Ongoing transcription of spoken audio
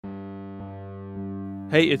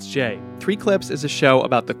Hey, it's Jay. Three Clips is a show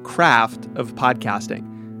about the craft of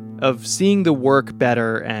podcasting, of seeing the work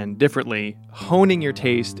better and differently, honing your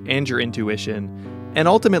taste and your intuition, and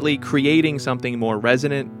ultimately creating something more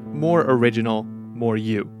resonant, more original, more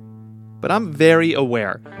you. But I'm very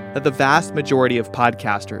aware that the vast majority of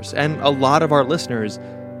podcasters and a lot of our listeners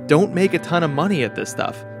don't make a ton of money at this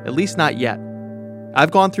stuff, at least not yet.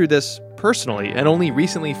 I've gone through this personally and only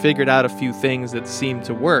recently figured out a few things that seem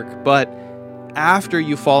to work, but after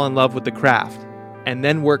you fall in love with the craft and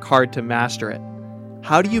then work hard to master it,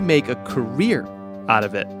 how do you make a career out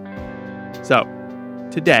of it? So,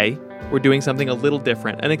 today, we're doing something a little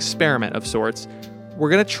different, an experiment of sorts. We're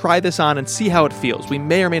going to try this on and see how it feels. We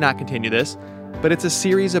may or may not continue this, but it's a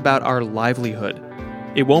series about our livelihood.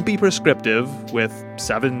 It won't be prescriptive with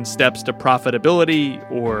 7 steps to profitability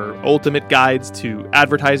or ultimate guides to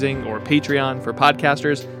advertising or Patreon for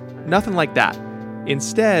podcasters. Nothing like that.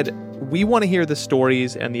 Instead, we want to hear the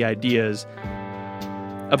stories and the ideas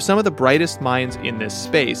of some of the brightest minds in this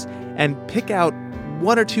space and pick out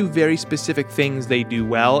 1 or 2 very specific things they do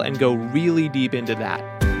well and go really deep into that.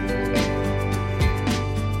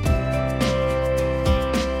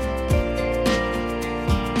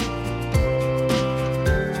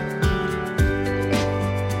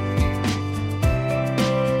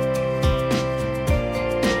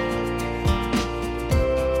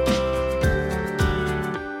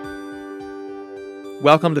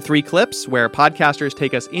 Welcome to Three Clips, where podcasters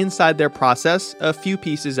take us inside their process a few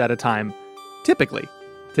pieces at a time, typically.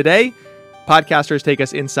 Today, podcasters take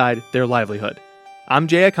us inside their livelihood. I'm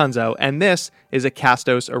Jay Acunzo, and this is a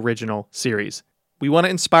Castos original series. We want to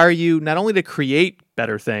inspire you not only to create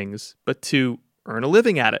better things, but to earn a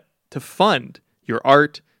living at it, to fund your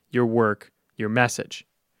art, your work, your message.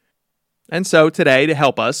 And so today, to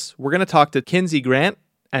help us, we're going to talk to Kinsey Grant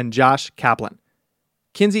and Josh Kaplan.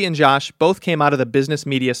 Kinsey and Josh both came out of the business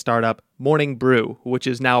media startup Morning Brew, which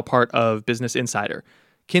is now a part of Business Insider.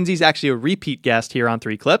 Kinsey's actually a repeat guest here on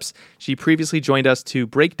Three Clips. She previously joined us to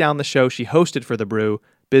break down the show she hosted for The Brew,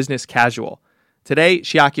 Business Casual. Today,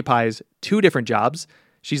 she occupies 2 different jobs.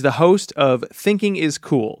 She's the host of Thinking is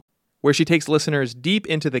Cool, where she takes listeners deep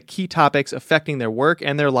into the key topics affecting their work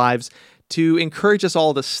and their lives to encourage us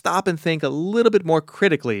all to stop and think a little bit more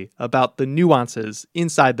critically about the nuances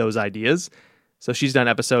inside those ideas. So she's done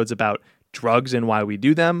episodes about drugs and why we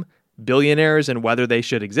do them, billionaires and whether they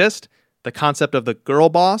should exist, the concept of the girl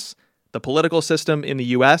boss, the political system in the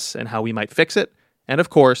US and how we might fix it, and of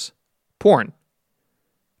course, porn.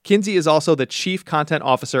 Kinsey is also the chief content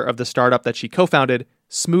officer of the startup that she co-founded,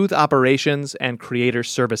 Smooth Operations and Creator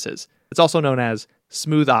Services. It's also known as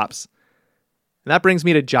Smooth Ops. And that brings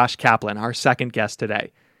me to Josh Kaplan, our second guest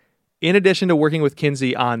today. In addition to working with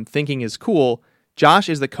Kinsey on Thinking is Cool, Josh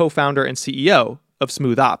is the co-founder and CEO of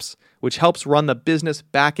Smooth Ops, which helps run the business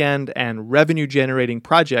backend and revenue-generating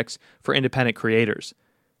projects for independent creators.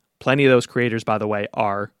 Plenty of those creators, by the way,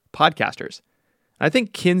 are podcasters. I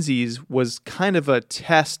think Kinsey's was kind of a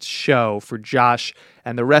test show for Josh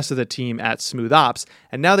and the rest of the team at Smooth Ops,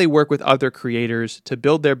 and now they work with other creators to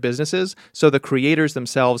build their businesses so the creators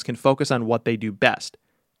themselves can focus on what they do best: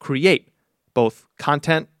 create both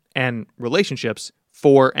content and relationships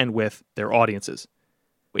for and with their audiences.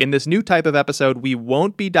 In this new type of episode, we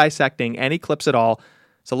won't be dissecting any clips at all,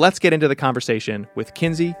 so let's get into the conversation with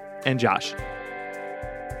Kinsey and Josh.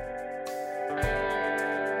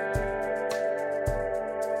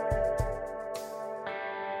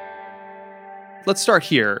 Let's start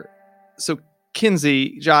here. So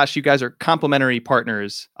Kinsey, Josh, you guys are complementary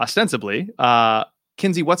partners, ostensibly.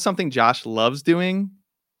 Kinsey, what's something Josh loves doing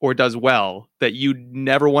or does well that you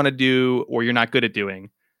never want to do or you're not good at doing?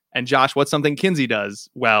 And Josh, what's something Kinsey does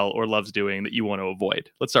well or loves doing that you want to avoid?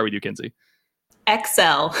 Let's start with you, Kinsey.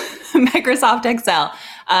 Excel, Microsoft Excel.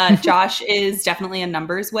 Josh is definitely a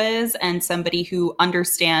numbers whiz and somebody who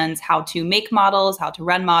understands how to make models, how to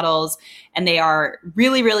run models, and they are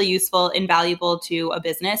really, really useful, invaluable to a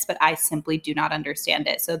business, but I simply do not understand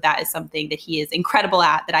it. So that is something that he is incredible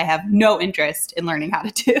at that I have no interest in learning how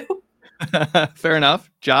to do. Fair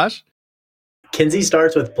enough. Josh? Kinsey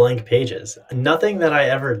starts with blank pages. Nothing that I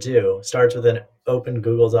ever do starts with an open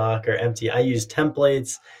Google Doc or empty. I use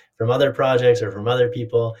templates from other projects or from other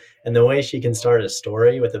people. And the way she can start a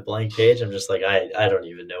story with a blank page, I'm just like, I don't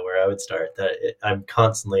even know where I would start. I'm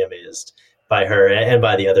constantly amazed by her and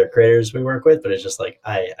by the other creators we work with, but it's just like,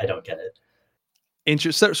 I don't get it.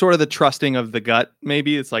 Sort of the trusting of the gut,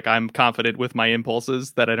 maybe. It's like I'm confident with my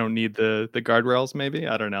impulses that I don't need the guardrails, maybe.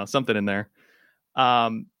 I don't know, something in there.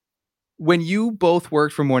 When you both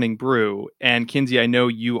worked for Morning Brew, and Kinsey, I know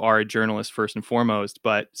you are a journalist first and foremost,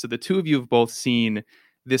 but so the two of you have both seen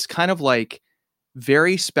this kind of like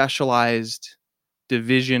very specialized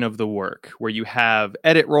division of the work where you have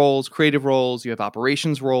edit roles, creative roles, you have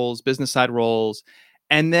operations roles, business side roles.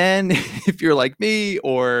 And then if you're like me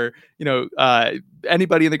or,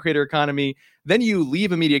 anybody in the creator economy, then you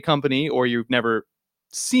leave a media company or you've never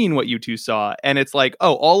seen what you two saw. And it's like,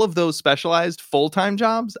 oh, all of those specialized full-time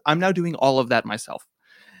jobs, I'm now doing all of that myself.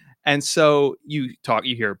 And so you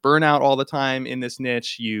hear burnout all the time in this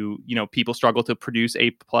niche. People struggle to produce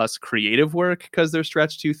A+ creative work because they're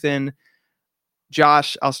stretched too thin.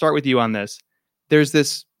 Josh, I'll start with you on this. There's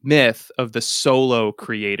this myth of the solo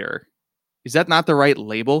creator. Is that not the right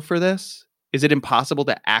label for this? Is it impossible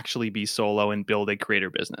to actually be solo and build a creator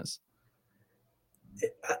business?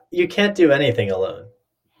 You can't do anything alone.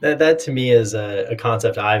 That to me is a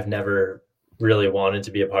concept I've never really wanted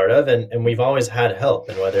to be a part of. And we've always had help.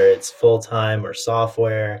 And whether it's full-time or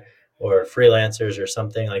software or freelancers or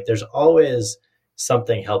something, like there's always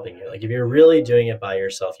something helping you. Like if you're really doing it by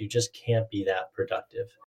yourself, you just can't be that productive.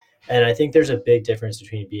 And I think there's a big difference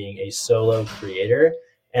between being a solo creator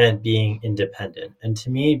and being independent. And to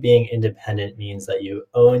me, being independent means that you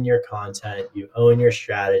own your content, you own your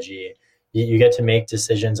strategy, you get to make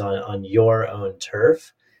decisions on your own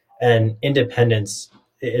turf. And independence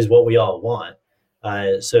is what we all want.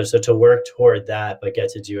 So to work toward that, but get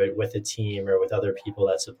to do it with a team or with other people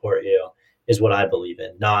that support you is what I believe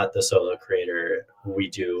in, not the solo creator. We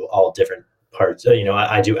do all different parts.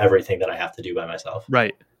 I do everything that I have to do by myself.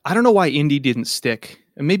 Right. I don't know why indie didn't stick.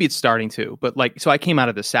 And maybe it's starting to, but so I came out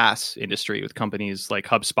of the SaaS industry with companies like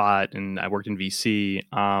HubSpot and I worked in VC.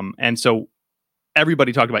 And so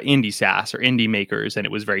everybody talked about indie SaaS or indie makers, and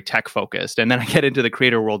it was very tech focused. And then I get into the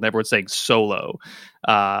creator world and everyone's saying solo,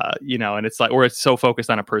 and it's like, or it's so focused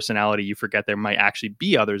on a personality, you forget there might actually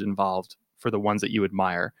be others involved for the ones that you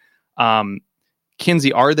admire.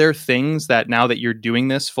 Kinsey, are there things that now that you're doing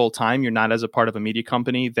this full time, you're not as a part of a media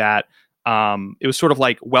company, that it was sort of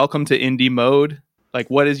like welcome to indie mode? Like,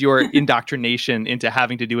 what is your indoctrination into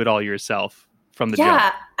having to do it all yourself from the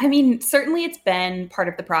jump? I mean, certainly it's been part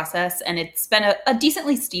of the process and it's been a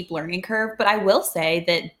decently steep learning curve. But I will say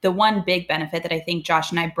that the one big benefit that I think Josh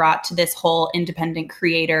and I brought to this whole independent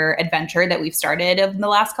creator adventure that we've started in the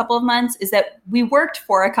last couple of months is that we worked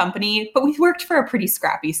for a company, but we worked for a pretty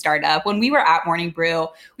scrappy startup. When we were at Morning Brew,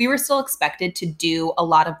 we were still expected to do a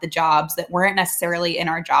lot of the jobs that weren't necessarily in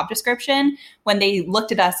our job description. When they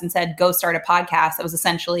looked at us and said, go start a podcast, that was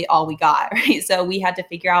essentially all we got, right? So we had to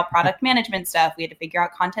figure out product management stuff. We had to figure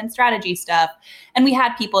out content strategy stuff. And we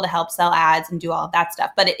had people to help sell ads and do all of that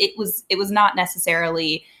stuff. But it was not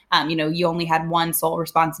necessarily, you only had one sole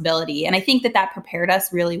responsibility. And I think that prepared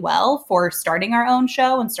us really well for starting our own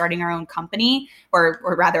show and starting our own company, or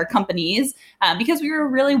rather companies, because we were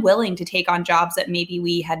really willing to take on jobs that maybe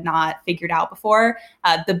we had not figured out before.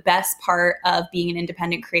 The best part of being an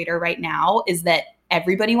independent creator right now is that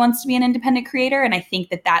everybody wants to be an independent creator. And I think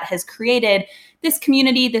that has created this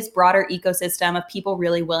community, this broader ecosystem of people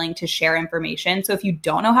really willing to share information. So if you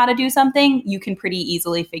don't know how to do something, you can pretty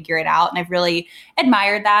easily figure it out. And I've really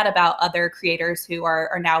admired that about other creators who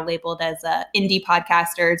are now labeled as indie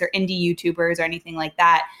podcasters or indie YouTubers or anything like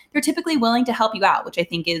that. They're typically willing to help you out, which I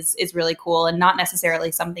think is really cool and not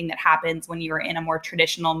necessarily something that happens when you're in a more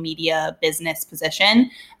traditional media business position.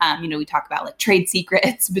 We talk about like trade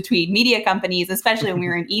secrets between media companies, especially when we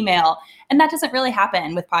were in email. And that doesn't really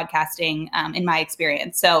happen with podcasting, in my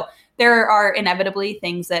experience. So there are inevitably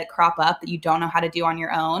things that crop up that you don't know how to do on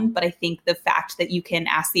your own. But I think the fact that you can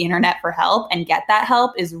ask the internet for help and get that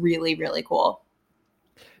help is really, really cool.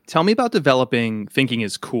 Tell me about developing Thinking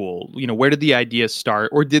is Cool. Where did the idea start,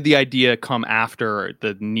 or did the idea come after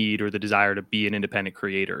the need or the desire to be an independent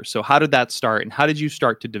creator? So how did that start, and how did you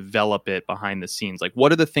start to develop it behind the scenes? Like,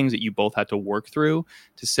 what are the things that you both had to work through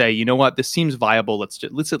to say, you know what, this seems viable. Let's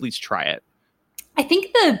at least try it. I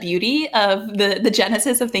think the beauty of the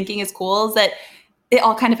genesis of Thinking is Cool is that it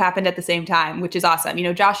all kind of happened at the same time, which is awesome.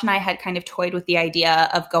 Josh and I had kind of toyed with the idea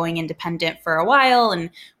of going independent for a while, and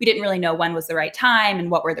we didn't really know when was the right time and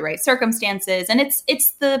what were the right circumstances. And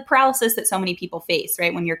it's the paralysis that so many people face,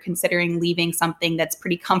 right? When you're considering leaving something that's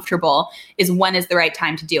pretty comfortable, is when is the right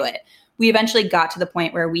time to do it? We eventually got to the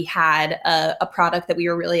point where we had a product that we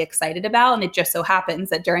were really excited about. And it just so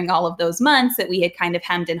happens that during all of those months that we had kind of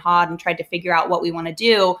hemmed and hawed and tried to figure out what we want to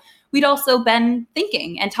do, we'd also been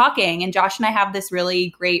thinking and talking. And Josh and I have this really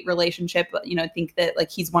great relationship. I think that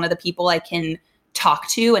like he's one of the people I can talk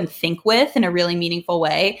to and think with in a really meaningful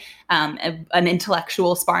way, an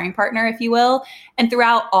intellectual sparring partner, if you will. And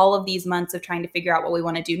throughout all of these months of trying to figure out what we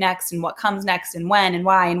want to do next and what comes next and when and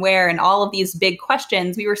why and where and all of these big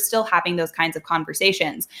questions, we were still having those kinds of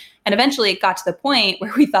conversations. And eventually it got to the point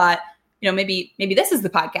where we thought, maybe this is the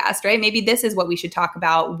podcast, right? Maybe this is what we should talk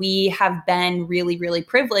about. We have been really, really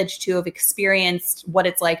privileged to have experienced what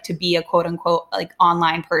it's like to be a quote unquote like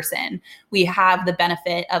online person. We have the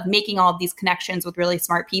benefit of making all of these connections with really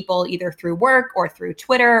smart people, either through work or through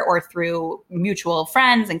Twitter or through mutual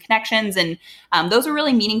friends and connections. And those are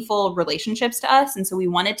really meaningful relationships to us. And so we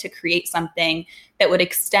wanted to create something that would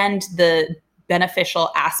extend the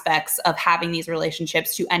beneficial aspects of having these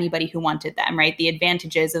relationships to anybody who wanted them, right? The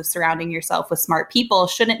advantages of surrounding yourself with smart people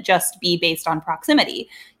shouldn't just be based on proximity.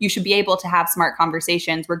 You should be able to have smart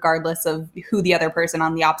conversations regardless of who the other person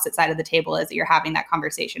on the opposite side of the table is that you're having that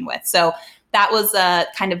conversation with. So that was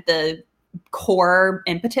kind of the core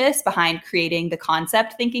impetus behind creating the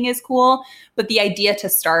concept Thinking is Cool. But the idea to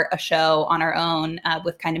start a show on our own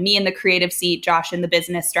with kind of me in the creative seat, Josh in the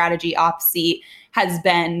business strategy ops seat, has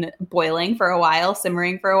been boiling for a while,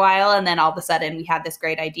 simmering for a while. And then all of a sudden we had this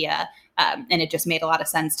great idea and it just made a lot of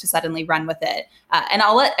sense to suddenly run with it. And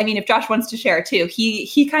if Josh wants to share too,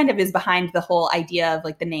 he kind of is behind the whole idea of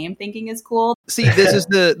like the name Thinking is Cool. See, this is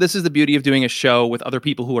the beauty of doing a show with other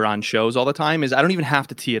people who are on shows all the time is I don't even have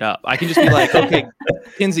to tee it up. I can just be like, okay,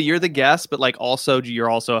 Kinsey, you're the guest, but like also you're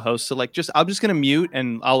also a host. So like I'm just going to mute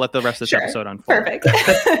and I'll let the rest of this episode unfold. Perfect.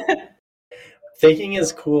 Thinking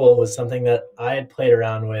is Cool was something that I had played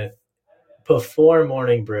around with before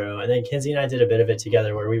Morning Brew. And then Kinsey and I did a bit of it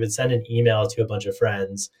together where we would send an email to a bunch of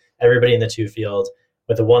friends, everybody in the two field,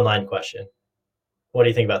 with a one-line question. What do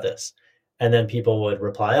you think about this? And then people would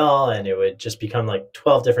reply all, and it would just become like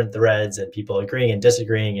 12 different threads and people agreeing and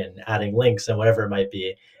disagreeing and adding links and whatever it might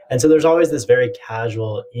be. And so there's always this very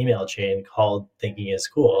casual email chain called Thinking is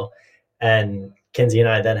Cool. And Kinsey and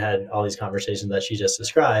I then had all these conversations that she just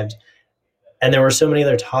described. And there were so many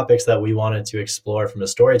other topics that we wanted to explore from a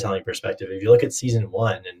storytelling perspective. If you look at season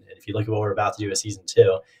 1, and if you look at what we're about to do with season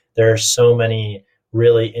 2, there are so many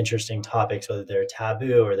really interesting topics, whether they're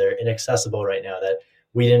taboo or they're inaccessible right now, that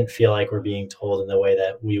we didn't feel like we're being told in the way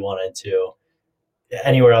that we wanted to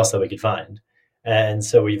anywhere else that we could find. And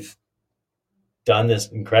so we've done this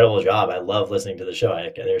incredible job. I love listening to the show.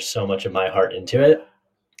 There's so much of my heart into it.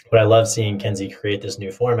 But I love seeing Kinsey create this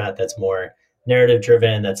new format that's more narrative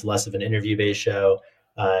driven, that's less of an interview based show.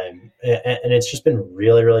 And it's just been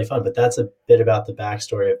really, really fun. But that's a bit about the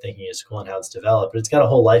backstory of Thinking is Cool and how it's developed. But it's got a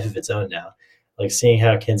whole life of its own now. Like seeing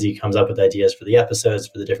how Kinsey comes up with ideas for the episodes,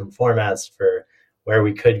 for the different formats, for where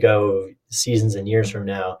we could go seasons and years from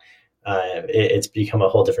now. It's become a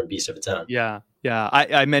whole different beast of its own. Yeah.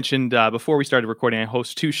 I mentioned before we started recording, I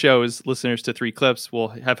host 2 shows. Listeners to 3 Clips will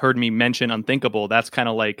have heard me mention Unthinkable. That's kind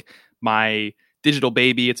of like my digital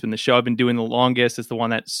baby. It's been the show I've been doing the longest. It's the one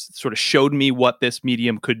that sort of showed me what this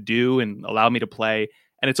medium could do and allowed me to play.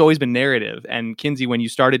 And it's always been narrative. And Kinsey, when you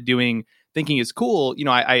started doing Thinking is Cool,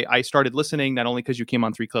 I started listening not only because you came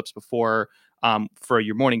on 3 Clips before for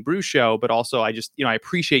your Morning Brew show, but also I just, I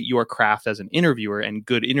appreciate your craft as an interviewer, and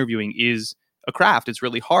good interviewing is a craft. It's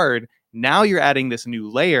really hard. Now you're adding this new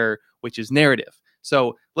layer, which is narrative.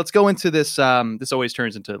 So let's go into this. This always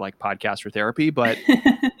turns into like podcaster therapy, but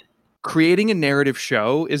creating a narrative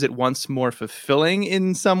show is at once more fulfilling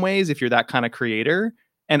in some ways if you're that kind of creator,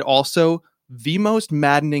 and also the most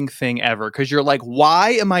maddening thing ever, because you're like, why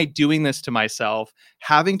am I doing this to myself,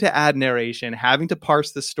 having to add narration, having to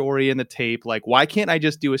parse the story in the tape? Like, why can't I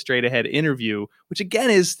just do a straight ahead interview, which again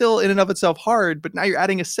is still in and of itself hard, but now you're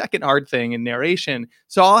adding a second hard thing in narration.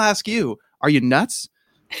 So I'll ask you, are you nuts?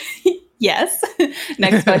 Yes.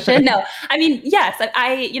 Next question. No, I mean, yes,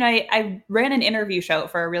 I ran an interview show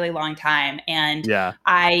for a really long time, and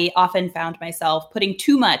I often found myself putting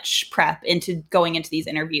too much prep into going into these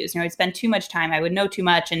interviews. I'd spend too much time. I would know too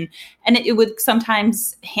much, and it would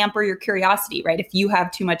sometimes hamper your curiosity, right? If you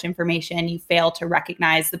have too much information, you fail to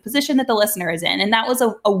recognize the position that the listener is in. And that was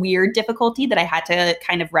a weird difficulty that I had to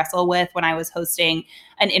kind of wrestle with when I was hosting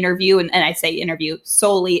an interview, and I say interview,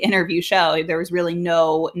 solely interview show. There was really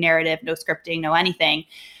no narrative, no scripting, no anything.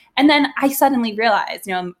 And then I suddenly realized,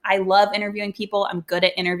 I love interviewing people. I'm good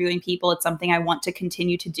at interviewing people. It's something I want to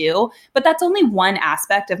continue to do, but that's only one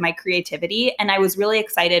aspect of my creativity. And I was really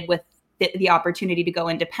excited with the opportunity to go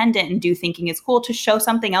independent and do Thinking is Cool to show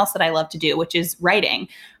something else that I love to do, which is writing.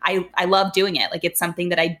 I love doing it. Like, it's something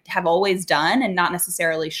that I have always done and not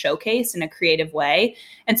necessarily showcased in a creative way.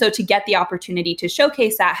 And so to get the opportunity to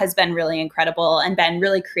showcase that has been really incredible and been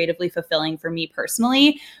really creatively fulfilling for me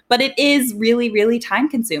personally. But it is really, really time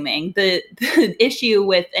consuming. The issue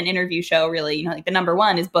with an interview show, really, like the number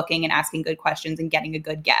one is booking and asking good questions and getting a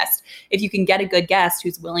good guest. If you can get a good guest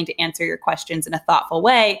who's willing to answer your questions in a thoughtful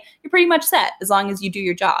way, you're pretty much set as long as you do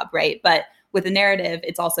your job, right? But with a narrative,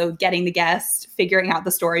 it's also getting the guest, figuring out the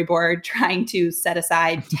storyboard, trying to set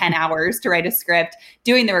aside 10 hours to write a script,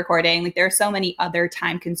 doing the recording. Like there are so many other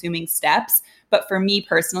time-consuming steps. But for me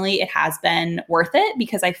personally, it has been worth it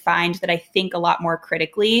because I find that I think a lot more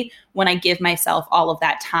critically when I give myself all of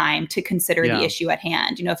that time to consider the issue at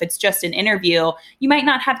hand. You know, if it's just an interview, you might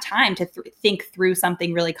not have time to think through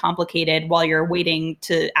something really complicated while you're waiting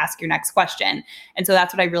to ask your next question. And so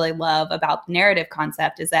that's what I really love about the narrative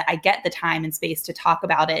concept, is that I get the time and space to talk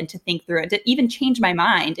about it and to think through it, to even change my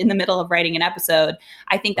mind in the middle of writing an episode.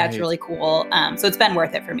 I think that's really cool. So it's been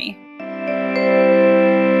worth it for me.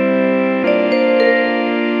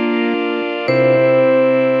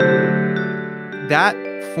 That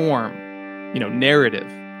form,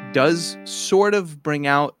 narrative, does sort of bring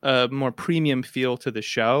out a more premium feel to the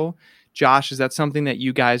show. Josh, is that something that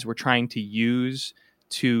you guys were trying to use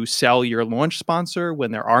to sell your launch sponsor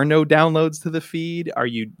when there are no downloads to the feed? Are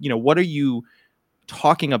you, what are you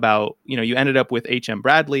talking about? You ended up with HM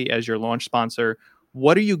Bradley as your launch sponsor.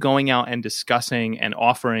 What are you going out and discussing and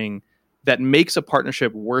offering that makes a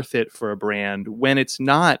partnership worth it for a brand when it's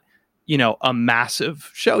not, a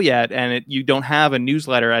massive show yet, and you don't have a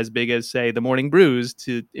newsletter as big as, say, the Morning Brews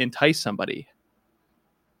to entice somebody?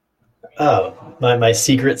 Oh, my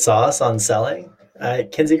secret sauce on selling?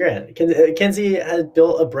 Kinsey Grant. Kinsey had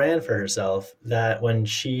built a brand for herself that when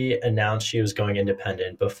she announced she was going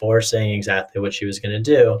independent, before saying exactly what she was going to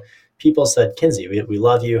do, people said, Kinsey, we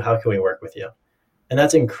love you. How can we work with you? And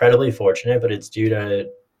that's incredibly fortunate, but it's due to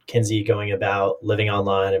Kinsey going about living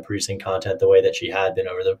online and producing content the way that she had been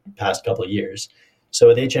over the past couple of years. So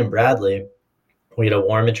with HM Bradley, we had a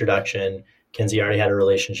warm introduction. Kinsey already had a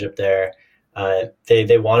relationship there.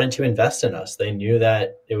 They wanted to invest in us. They knew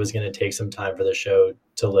that it was going to take some time for the show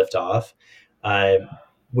to lift off.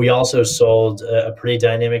 We also sold a pretty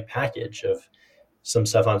dynamic package of some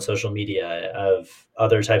stuff on social media, of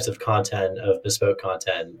other types of content, of bespoke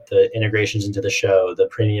content, the integrations into the show, the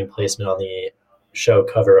premium placement on the show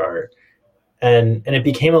cover art. And it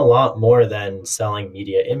became a lot more than selling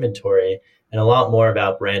media inventory and a lot more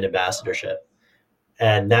about brand ambassadorship.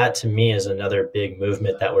 And that to me is another big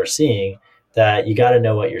movement that we're seeing, that you got to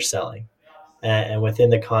know what you're selling. And within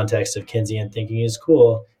the context of Kinsey and Thinking is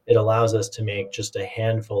Cool, it allows us to make just a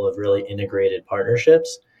handful of really integrated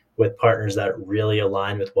partnerships with partners that really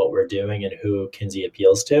align with what we're doing and who Kinsey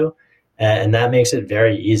appeals to. And that makes it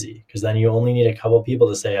very easy, because then you only need a couple people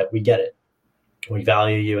to say, we get it. We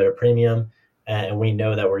value you at a premium, and we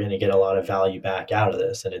know that we're going to get a lot of value back out of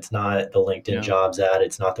this. And it's not the LinkedIn jobs ad.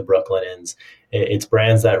 It's not the Brooklinens. It's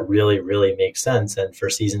brands that really, really make sense. And for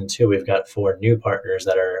season 2, we've got 4 new partners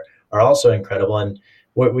that are also incredible. And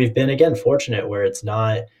we've been, again, fortunate where it's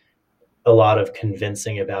not a lot of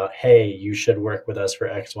convincing about, hey, you should work with us for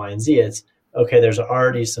X, Y, and Z. It's, okay, there's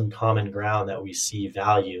already some common ground that we see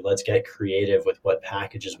value. Let's get creative with what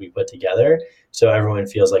packages we put together so everyone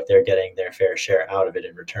feels like they're getting their fair share out of it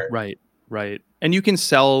in return. Right. And you can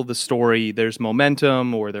sell the story. There's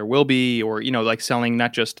momentum, or there will be, or, like selling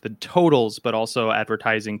not just the totals, but also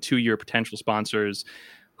advertising to your potential sponsors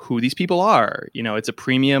who these people are. It's a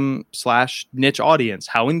premium / niche audience,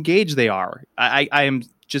 how engaged they are. I am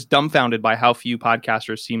just dumbfounded by how few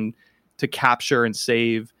podcasters seem to capture and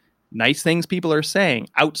save nice things people are saying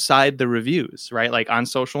outside the reviews, right? Like on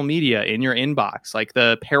social media, in your inbox, like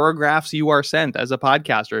the paragraphs you are sent as a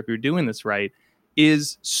podcaster, if you're doing this right,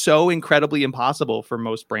 is so incredibly impossible for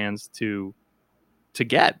most brands to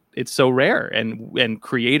get. It's so rare, and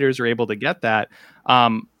creators are able to get that.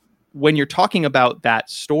 When you're talking about that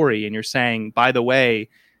story and you're saying, by the way,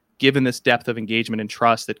 given this depth of engagement and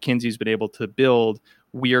trust that Kinsey's been able to build,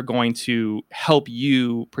 we are going to help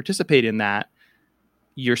you participate in that.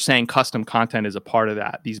 You're saying custom content is a part of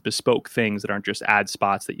that, these bespoke things that aren't just ad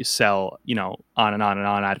spots that you sell, on and on and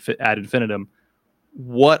on ad infinitum.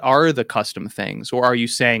 What are the custom things? Or are you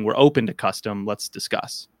saying we're open to custom? Let's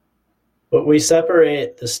discuss. But we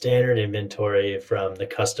separate the standard inventory from the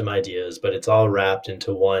custom ideas, but it's all wrapped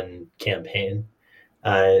into one campaign.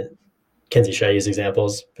 Kinsey, should I use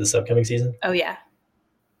examples for this upcoming season? Oh, yeah.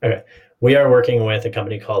 Okay. We are working with a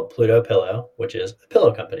company called Pluto Pillow, which is a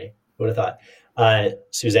pillow company. Who would have thought?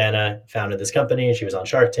 Susanna founded this company. She was on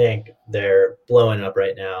Shark Tank. They're blowing up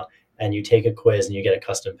right now. And you take a quiz and you get a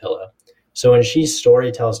custom pillow. So when she story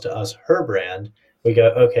tells to us her brand, we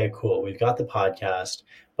go, okay, cool. We've got the podcast,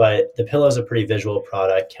 but the pillow is a pretty visual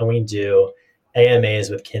product. Can we do AMAs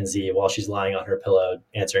with Kinsey while she's lying on her pillow,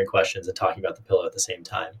 answering questions and talking about the pillow at the same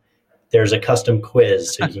time? There's a custom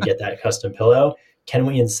quiz so you can get that custom pillow. Can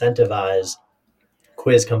we incentivize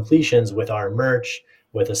quiz completions with our merch,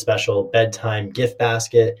 with a special bedtime gift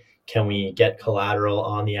basket? Can we get collateral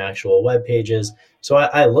on the actual web pages? So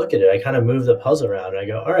I look at it, I kind of move the puzzle around and I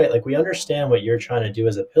go, all right, like we understand what you're trying to do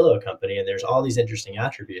as a pillow company and there's all these interesting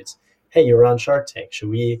attributes. Hey, you were on Shark Tank. Should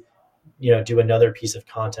we, do another piece of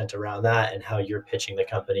content around that and how you're pitching the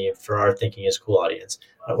company for our thinking is cool audience?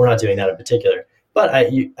 We're not doing that in particular, but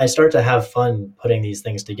I start to have fun putting these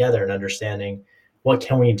things together and understanding what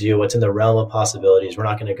can we do, what's in the realm of possibilities. We're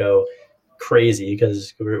not going to go crazy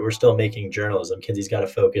because we're still making journalism. Kinsey's got to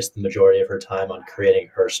focus the majority of her time on creating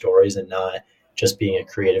her stories and not just being a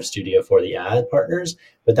creative studio for the ad partners.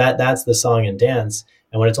 But that's the song and dance.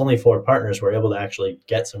 And when it's only 4 partners, we're able to actually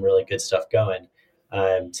get some really good stuff going.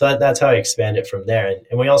 So that's how I expand it from there.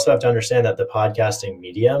 And we also have to understand that the podcasting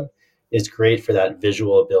medium is great for that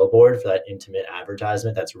visual billboard, for that intimate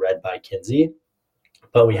advertisement that's read by Kinsey.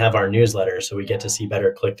 But we have our newsletter, so we get to see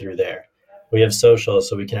better click-through there. We have social,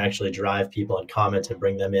 so we can actually drive people and comment and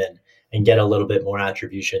bring them in and get a little bit more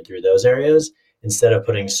attribution through those areas instead of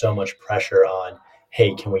putting so much pressure on,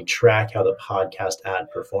 hey, can we track how the podcast ad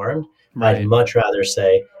performed? Right. I'd much rather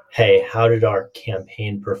say, hey, how did our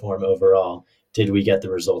campaign perform overall? Did we get the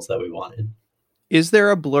results that we wanted? Is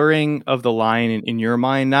there a blurring of the line in your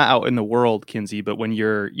mind, not out in the world, Kinsey, but when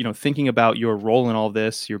you're, thinking about your role in all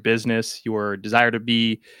this, your business, your desire to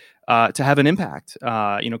be, to have an impact?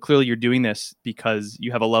 Clearly you're doing this because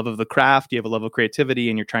you have a love of the craft, you have a love of creativity,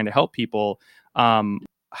 and you're trying to help people.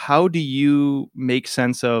 How do you make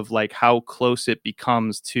sense of like how close it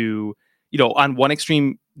becomes to, on one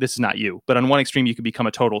extreme, this is not you, but on one extreme, you could become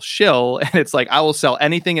a total shill. And it's like, I will sell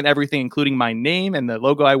anything and everything, including my name and the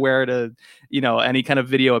logo I wear to, any kind of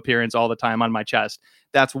video appearance all the time on my chest.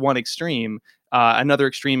 That's one extreme. Another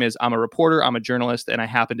extreme is I'm a reporter, I'm a journalist, and I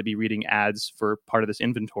happen to be reading ads for part of this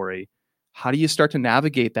inventory. How do you start to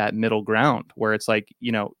navigate that middle ground where it's like,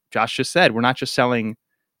 Josh just said, we're not just selling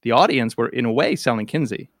the audience, we're in a way selling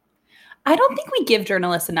Kinsey? I don't think we give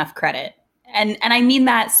journalists enough credit. And I mean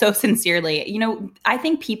that so sincerely. I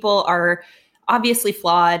think people are obviously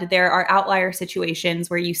flawed. There are outlier situations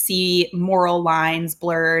where you see moral lines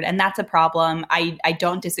blurred, and that's a problem. I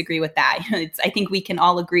don't disagree with that. I think we can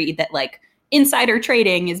all agree that like insider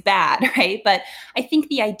trading is bad, right? But I think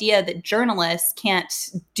the idea that journalists can't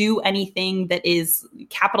do anything that is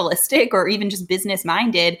capitalistic or even just business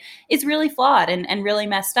minded is really flawed and really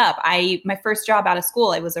messed up. My first job out of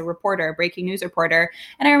school, I was a reporter, a breaking news reporter.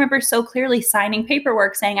 And I remember so clearly signing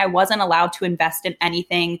paperwork saying I wasn't allowed to invest in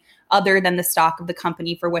anything other than the stock of the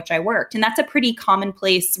company for which I worked. And that's a pretty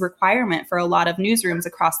commonplace requirement for a lot of newsrooms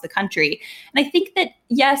across the country. And I think that,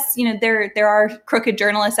 yes, there are crooked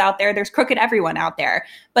journalists out there. There's crooked everyone out there.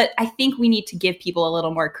 But I think we need to give people a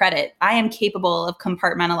little more credit. I am capable of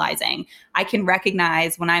compartmentalizing. I can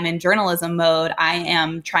recognize when I'm in journalism mode, I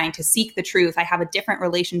am trying to seek the truth. I have a different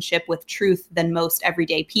relationship with truth than most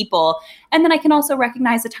everyday people. And then I can also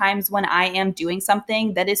recognize the times when I am doing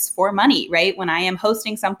something that is for money, right? When I am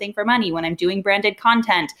hosting something for money, when I'm doing branded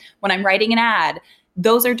content, when I'm writing an ad.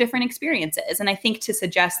 Those are different experiences. And I think to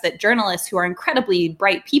suggest that journalists who are incredibly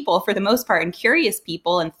bright people for the most part and curious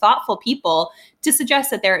people and thoughtful people, to suggest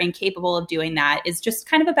that they're incapable of doing that is just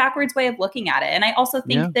kind of a backwards way of looking at it. And I also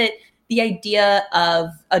think that the idea of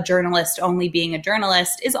a journalist only being a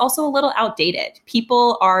journalist is also a little outdated.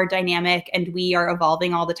 People are dynamic and we are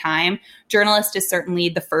evolving all the time. Journalist is certainly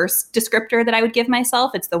the first descriptor that I would give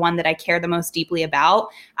myself. It's the one that I care the most deeply about.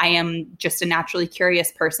 I am just a naturally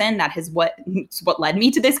curious person. That is what led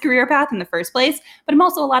me to this career path in the first place. But I'm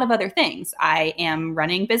also a lot of other things. I am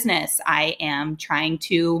running business. I am trying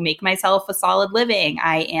to make myself a solid living.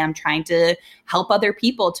 I am trying to help other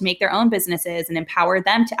people to make their own businesses and empower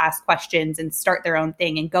them to ask questions and start their own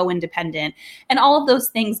thing and go independent. And all of those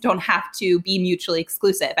things don't have to be mutually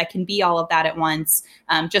exclusive. I can be all of that at once,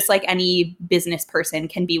 just like any business person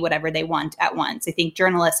can be whatever they want at once. I think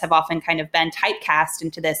journalists have often kind of been typecast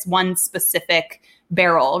into this one specific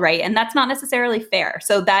barrel, right? And that's not necessarily fair.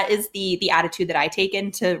 So that is the attitude that I take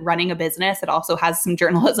into running a business. It also has some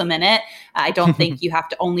journalism in it. I don't think you have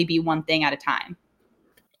to only be one thing at a time.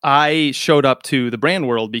 I showed up to the brand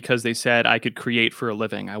world because they said I could create for a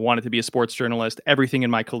living. I wanted to be a sports journalist. Everything in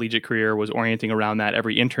my collegiate career was orienting around that.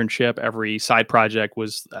 Every internship, every side project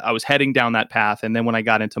I was heading down that path. And then when I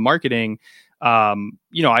got into marketing,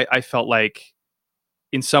 I felt like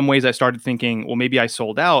in some ways I started thinking, well, maybe I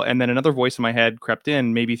sold out. And then another voice in my head crept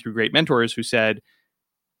in, maybe through great mentors who said,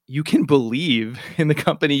 you can believe in the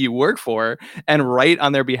company you work for and write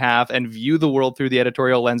on their behalf and view the world through the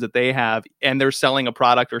editorial lens that they have, and they're selling a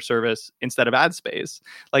product or service instead of ad space.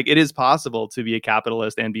 Like, it is possible to be a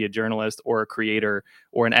capitalist and be a journalist or a creator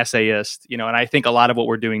or an essayist, and I think a lot of what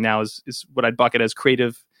we're doing now is what I'd bucket as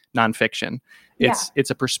creative nonfiction. It's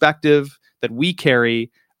a perspective that we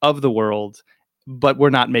carry of the world, but we're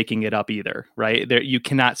not making it up either, right? You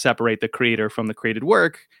cannot separate the creator from the created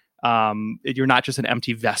work. You're not just an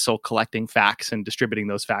empty vessel collecting facts and distributing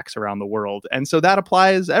those facts around the world. And so that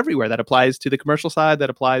applies everywhere. That applies to the commercial side, that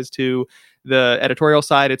applies to the editorial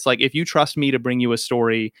side. It's like, if you trust me to bring you a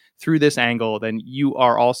story through this angle, then you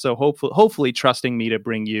are also hopefully trusting me to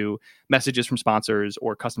bring you messages from sponsors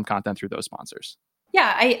or custom content through those sponsors.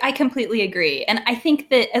 Yeah, I completely agree. And I think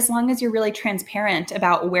that as long as you're really transparent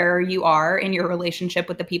about where you are in your relationship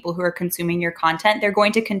with the people who are consuming your content, they're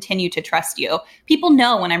going to continue to trust you. People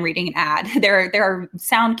know when I'm reading an ad. There are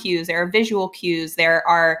sound cues, there are visual cues, there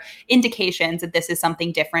are indications that this is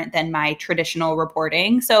something different than my traditional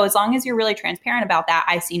reporting. So as long as you're really transparent about that,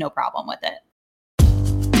 I see no problem with it.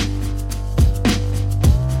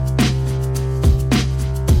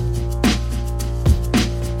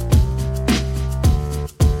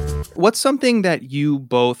 What's something that you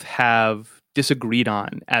both have disagreed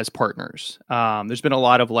on as partners? There's been a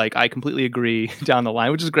lot of I completely agree down the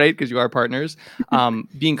line, which is great because you are partners.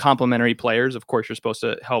 Being complementary players, of course, you're supposed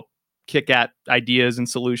to help kick at ideas and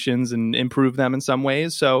solutions and improve them in some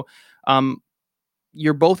ways. So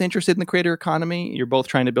you're both interested in the creator economy. You're both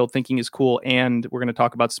trying to build Thinking is Cool. And we're going to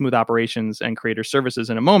talk about smooth operations and creator services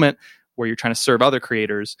in a moment, where you're trying to serve other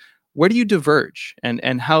creators. Where do you diverge,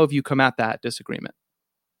 and how have you come at that disagreement?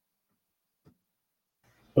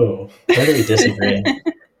 Oh, where do we disagree?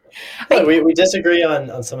 Well, we disagree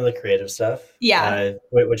on some of the creative stuff. Yeah.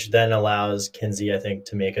 Which then allows Kinsey, I think,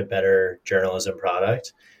 to make a better journalism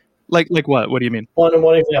product. Like what? What do you mean?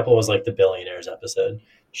 One example was the billionaires episode.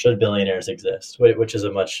 Should billionaires exist? Which is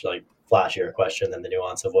a much flashier question than the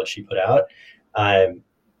nuance of what she put out.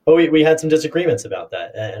 But we had some disagreements about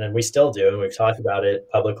that, and we still do. And we've talked about it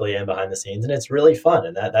publicly and behind the scenes, and it's really fun.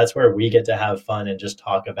 And that's where we get to have fun and just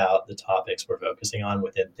talk about the topics we're focusing on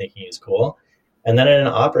within Thinking is Cool. And then at an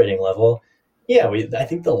operating level, I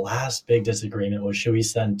think the last big disagreement was, should we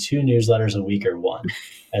send 2 newsletters a week or 1?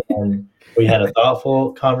 And then we had a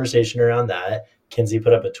thoughtful conversation around that. Kinsey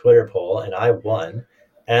put up a Twitter poll, and I won.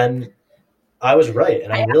 And I was right,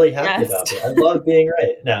 and I'm really happy about it. I love being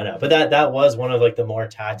right. No, but that was one of the more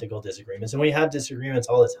tactical disagreements, and we have disagreements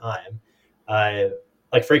all the time,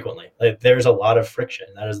 frequently. There's a lot of friction.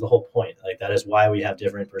 That is the whole point. That is why we have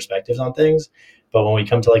different perspectives on things. But when we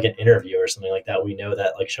come to an interview or something like that, we know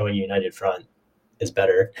that showing a united front is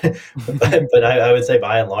better. but I would say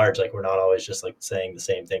by and large, we're not always just saying the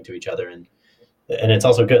same thing to each other, and it's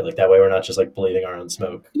also good. That way, we're not just believing our own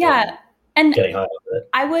smoke. Yeah. And getting high off it.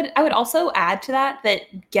 I would also add to that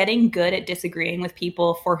getting good at disagreeing with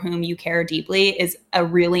people for whom you care deeply is a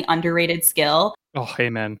really underrated skill. Oh,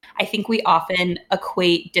 amen. I think we often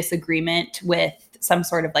equate disagreement with some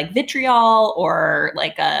sort of vitriol or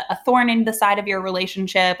a thorn in the side of your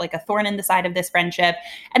relationship, a thorn in the side of this friendship.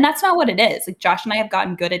 And that's not what it is. Josh and I have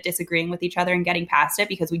gotten good at disagreeing with each other and getting past it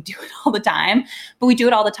because we do it all the time, but we do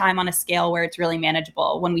it all the time on a scale where it's really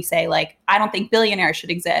manageable. When we say I don't think billionaires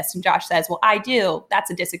should exist, and Josh says, well, I do,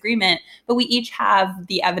 that's a disagreement, but we each have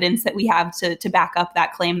the evidence that we have to back up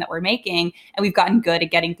that claim that we're making. And we've gotten good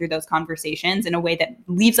at getting through those conversations in a way that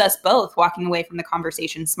leaves us both walking away from the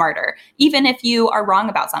conversation smarter, even if you are wrong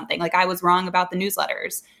about something. I was wrong about the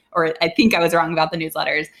newsletters, or I think I was wrong about the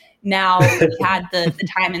newsletters. Now we had the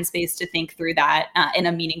time and space to think through that in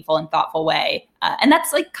a meaningful and thoughtful way. And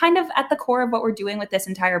that's kind of at the core of what we're doing with this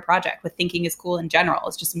entire project, with Thinking is Cool in general.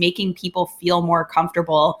 It's just making people feel more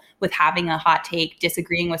comfortable with having a hot take,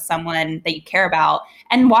 disagreeing with someone that you care about,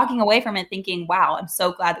 and walking away from it thinking, wow, I'm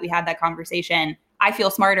so glad that we had that conversation. I feel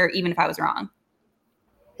smarter even if I was wrong.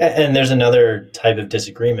 And there's another type of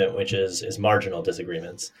disagreement, which is marginal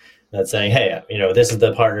disagreements. That's saying, hey, this is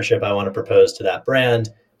the partnership I want to propose to that brand.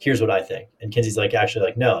 Here's what I think. And Kinsey's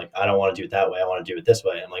actually no, I don't want to do it that way. I want to do it this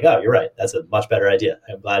way. I'm oh, you're right. That's a much better idea.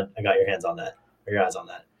 I'm glad I got your hands on that, or your eyes on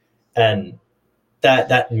that. And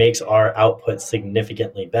that makes our output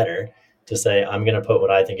significantly better to say, I'm going to put what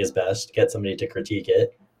I think is best, get somebody to critique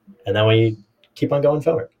it, and then we keep on going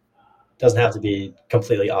forward. Doesn't have to be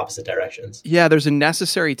completely opposite directions. Yeah, there's a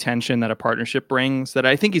necessary tension that a partnership brings that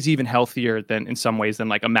I think is even healthier than in some ways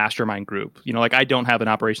than a mastermind group. I don't have an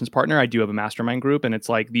operations partner. I do have a mastermind group, and it's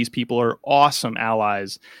these people are awesome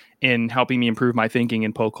allies in helping me improve my thinking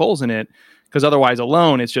and poke holes in it. Because otherwise,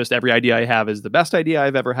 alone, it's just every idea I have is the best idea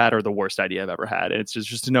I've ever had or the worst idea I've ever had. And it's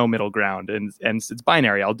just no middle ground, and it's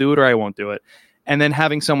binary. I'll do it or I won't do it. And then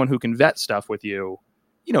having someone who can vet stuff with you,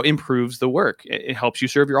 improves the work. It helps you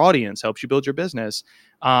serve your audience, helps you build your business.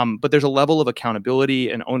 But there's a level of accountability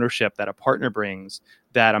and ownership that a partner brings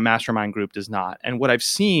that a mastermind group does not. And what I've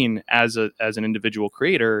seen as an individual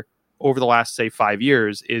creator over the last, say, 5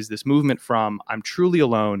 years is this movement from I'm truly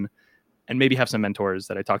alone and maybe have some mentors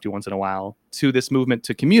that I talk to once in a while, to this movement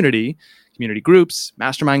to community groups,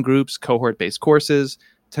 mastermind groups, cohort-based courses,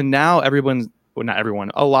 to now not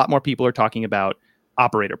everyone, a lot more people are talking about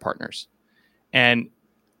operator partners. And,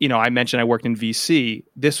 I mentioned I worked in VC.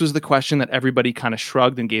 This was the question that everybody kind of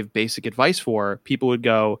shrugged and gave basic advice for. People would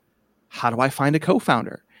go, how do I find a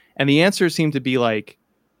co-founder? And the answer seemed to be like,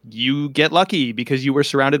 you get lucky because you were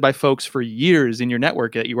surrounded by folks for years in your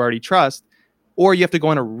network that you already trust, or you have to go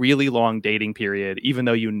on a really long dating period, even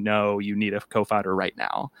though you need a co-founder right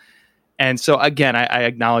now. And so again, I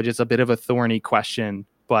acknowledge it's a bit of a thorny question,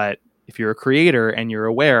 but if you're a creator and you're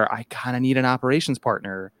aware, I kind of need an operations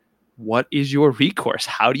partner, what is your recourse?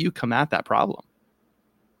 How do you come at that problem?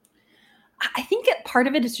 I think part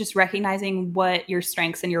of it is just recognizing what your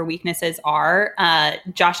strengths and your weaknesses are.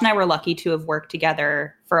 Josh and I were lucky to have worked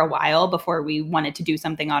together for a while before we wanted to do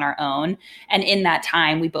something on our own. And in that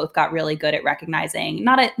time, we both got really good at recognizing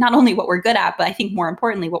not only what we're good at, but I think more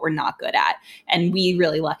importantly, what we're not good at. And we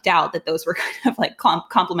really lucked out that those were kind of like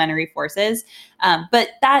complementary forces.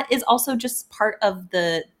 But that is also just part of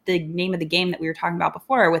the name of the game that we were talking about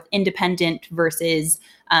before with independent versus,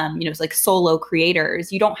 it's like solo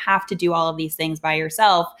creators. You don't have to do all of these things by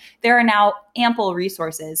yourself. There are now ample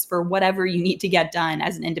resources for whatever you need to get done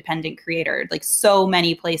as an independent creator, like so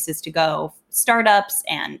many places to go, startups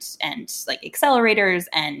and like accelerators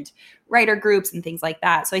and writer groups and things like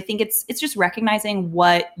that. So I think it's just recognizing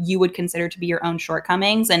what you would consider to be your own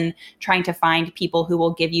shortcomings and trying to find people who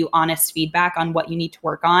will give you honest feedback on what you need to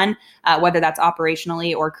work on, whether that's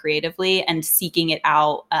operationally or creatively, and seeking it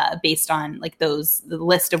out based on like the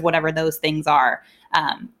list of whatever those things are.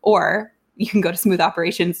 Or you can go to Smooth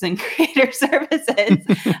Operations and Creator Services,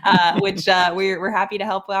 which we're happy to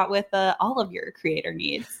help out with all of your creator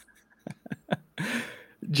needs.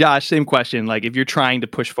 Josh, same question. Like if you're trying to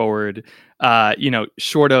push forward,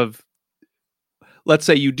 short of, let's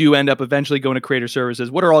say you do end up eventually going to Creator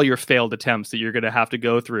Services, what are all your failed attempts that you're going to have to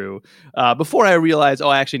go through before I realize,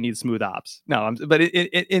 I actually need Smooth Ops? No, but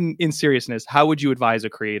in seriousness, how would you advise a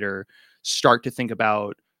creator start to think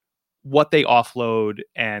about what they offload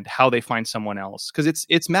and how they find someone else? Because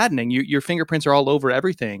it's maddening. Your fingerprints are all over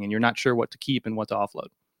everything and you're not sure what to keep and what to offload.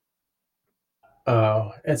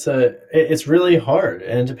 Oh, it's really hard,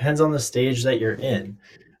 and it depends on the stage that you're in.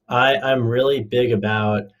 I'm really big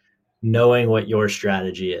about knowing what your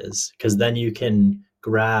strategy is, because then you can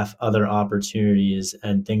graph other opportunities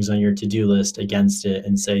and things on your to-do list against it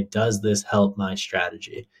and say, does this help my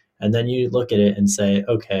strategy? And then you look at it and say,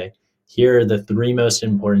 okay, here are the 3 most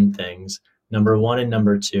important things. Number 1 and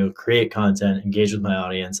number 2, create content, engage with my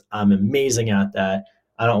audience. I'm amazing at that.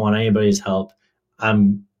 I don't want anybody's help.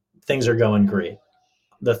 Things are going great.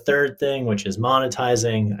 The third thing, which is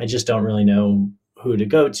monetizing, I just don't really know who to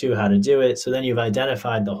go to, how to do it. So then you've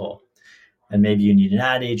identified the hole. And maybe you need an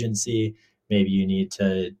ad agency. Maybe you need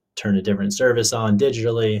to turn a different service on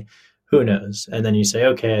digitally. Who knows? And then you say,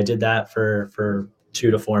 okay, I did that for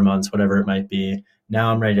 2 to 4 months, whatever it might be.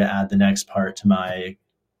 Now I'm ready to add the next part to my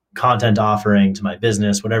content offering, to my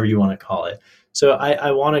business, whatever you want to call it. So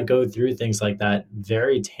I want to go through things like that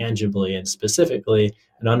very tangibly and specifically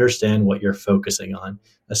and understand what you're focusing on,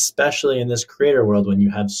 especially in this creator world when you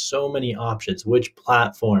have so many options, which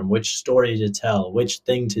platform, which story to tell, which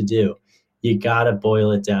thing to do. You got to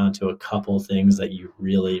boil it down to a couple things that you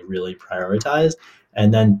really, really prioritize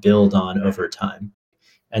and then build on over time.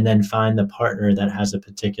 And then find the partner that has a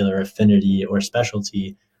particular affinity or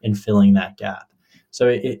specialty in filling that gap.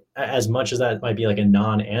 So as much as that might be like a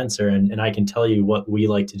non-answer, and I can tell you what we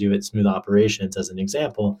like to do at Smooth Operations as an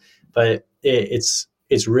example, but it's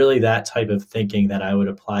really that type of thinking that I would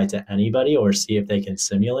apply to anybody or see if they can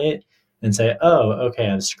simulate and say, oh,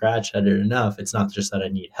 okay, I've scratched at it enough. It's not just that I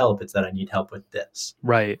need help, it's that I need help with this.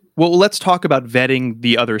 Right. Well, let's talk about vetting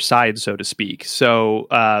the other side, so to speak. So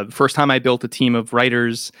first time I built a team of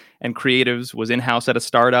writers and creatives was in-house at a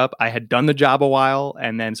startup. I had done the job a while,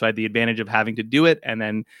 and then so I had the advantage of having to do it. And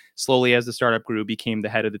then slowly as the startup grew, became the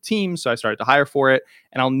head of the team. So I started to hire for it.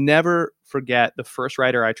 And I'll never forget the first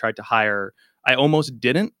writer I tried to hire. I almost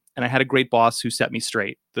didn't. And I had a great boss who set me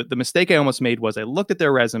straight. The mistake I almost made was I looked at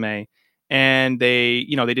their resume and they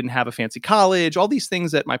didn't have a fancy college, all these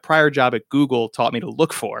things that my prior job at Google taught me to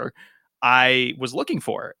look for, I was looking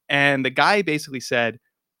for. And the guy basically said,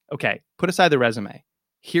 okay, put aside the resume.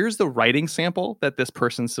 Here's the writing sample that this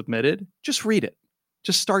person submitted. Just read it.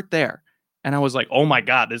 Just start there. And I was like, oh my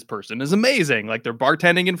God, this person is amazing. Like they're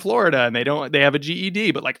bartending in Florida and they have a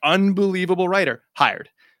GED, but like unbelievable writer. Hired.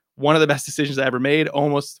 One of the best decisions I ever made,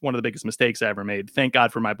 almost one of the biggest mistakes I ever made. Thank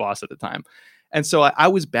God for my boss at the time. And so I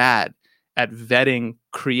was bad at vetting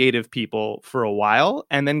creative people for a while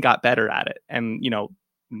and then got better at it. And,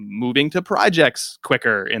 moving to projects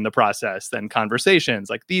quicker in the process than conversations,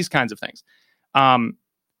 like these kinds of things.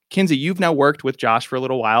 Kinsey, you've now worked with Josh for a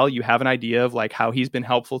little while. You have an idea of like how he's been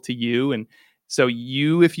helpful to you. And so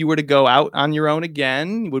if you were to go out on your own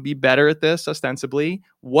again, you would be better at this ostensibly.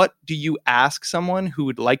 What do you ask someone who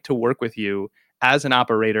would like to work with you as an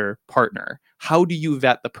operator partner? How do you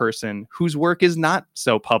vet the person whose work is not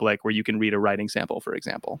so public where you can read a writing sample, for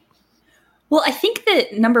example? Well, I think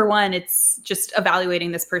that number one, it's just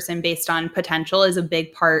evaluating this person based on potential is a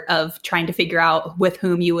big part of trying to figure out with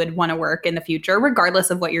whom you would want to work in the future, regardless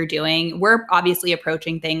of what you're doing. We're obviously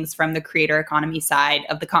approaching things from the creator economy side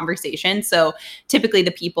of the conversation. So typically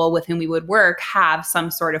the people with whom we would work have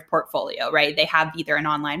some sort of portfolio, right? They have either an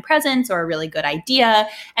online presence or a really good idea,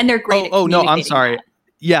 and they're great at no, I'm sorry. that.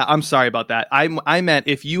 Yeah, I'm sorry about that. I meant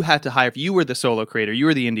if you were the solo creator, you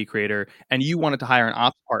were the indie creator, and you wanted to hire an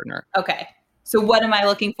ops partner. Okay. So what am I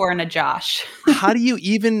looking for in a Josh? How do you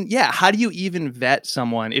even vet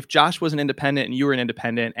someone if Josh was an independent and you were an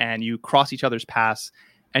independent and you cross each other's paths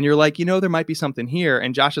and you're like, there might be something here.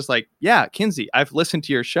 And Josh is like, yeah, Kinsey, I've listened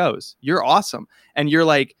to your shows. You're awesome. And you're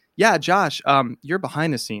like, yeah, Josh, you're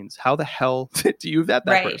behind the scenes. How the hell do you vet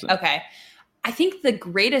that person? Okay. I think the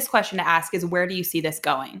greatest question to ask is, where do you see this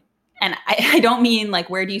going? And I don't mean like,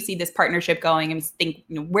 where do you see this partnership going? And think,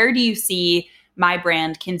 where do you see my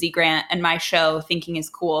brand, Kinsey Grant, and my show, Thinking is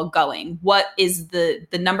Cool, going? What is the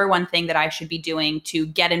number one thing that I should be doing to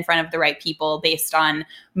get in front of the right people based on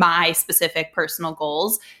my specific personal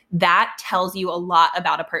goals? That tells you a lot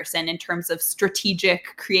about a person in terms of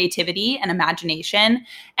strategic creativity and imagination.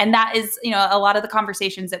 And that is, a lot of the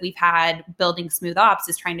conversations that we've had building Smooth Ops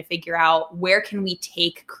is trying to figure out where can we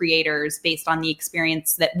take creators based on the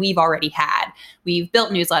experience that we've already had. We've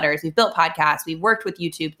built newsletters, we've built podcasts, we've worked with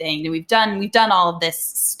YouTube things, and we've done all of this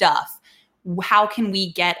stuff. How can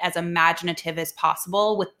we get as imaginative as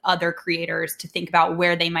possible with other creators to think about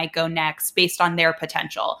where they might go next based on their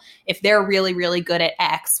potential? If they're really, really good at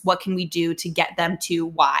X, what can we do to get them to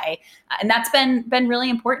Y? And that's been really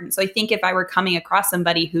important. So I think if I were coming across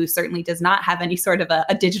somebody who certainly does not have any sort of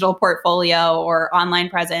a digital portfolio or online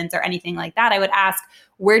presence or anything like that, I would ask,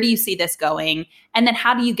 where do you see this going? And then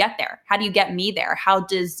how do you get there? How do you get me there? How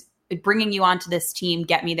does bringing you onto this team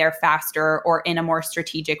get me there faster or in a more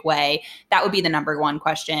strategic way? That would be the number one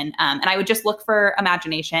question. And I would just look for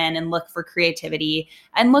imagination and look for creativity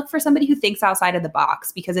and look for somebody who thinks outside of the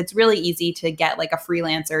box, because it's really easy to get like a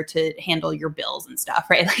freelancer to handle your bills and stuff,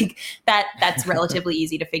 right? Like that's relatively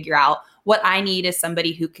easy to figure out. What I need is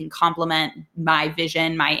somebody who can complement my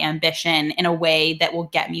vision, my ambition in a way that will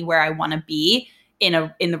get me where I want to be in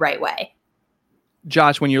the right way.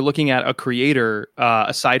 Josh, when you're looking at a creator,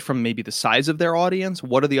 aside from maybe the size of their audience,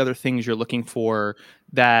 what are the other things you're looking for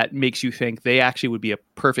that makes you think they actually would be a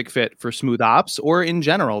perfect fit for Smooth Ops, or in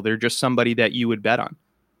general, they're just somebody that you would bet on?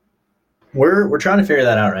 We're trying to figure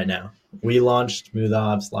that out right now. We launched Smooth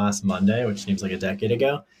Ops last Monday, which seems like a decade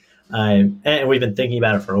ago. And we've been thinking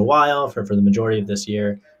about it for a while, for the majority of this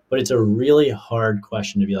year. But it's a really hard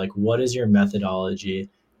question to be like, what is your methodology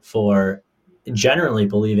for generally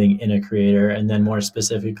believing in a creator, and then more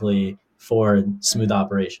specifically for Smooth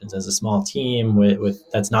Operations as a small team with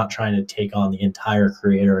that's not trying to take on the entire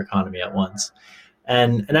creator economy at once.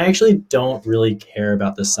 And I actually don't really care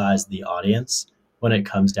about the size of the audience when it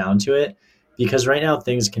comes down to it, because right now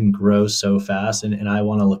things can grow so fast, and I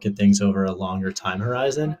want to look at things over a longer time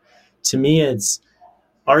horizon. To me, it's,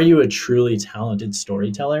 are you a truly talented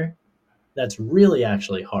storyteller? That's really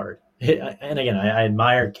actually hard. And again, I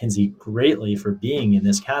admire Kinsey greatly for being in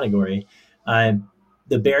this category.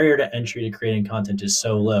 The barrier to entry to creating content is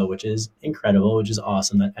so low, which is incredible, which is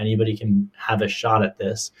awesome that anybody can have a shot at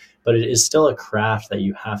this. But it is still a craft that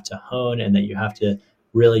you have to hone and that you have to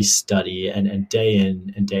really study and day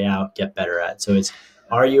in and day out get better at. So it's,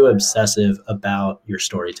 are you obsessive about your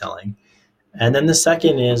storytelling? And then the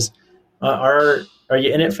second is, are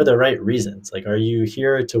you in it for the right reasons? Like, are you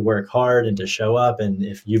here to work hard and to show up? And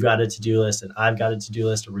if you've got a to-do list and I've got a to-do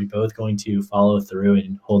list, are we both going to follow through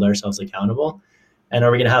and hold ourselves accountable? And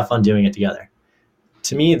are we going to have fun doing it together?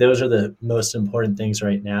 To me, those are the most important things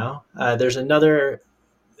right now. There's another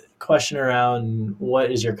question around,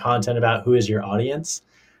 what is your content about? Who is your audience?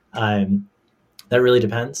 That really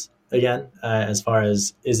depends. Again, as far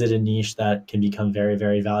as, is it a niche that can become very,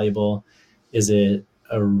 very valuable? Is it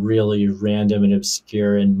a really random and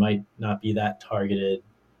obscure and might not be that targeted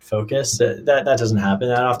focus? That doesn't happen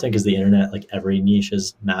that often because the internet, like every niche,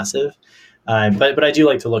 is massive. But I do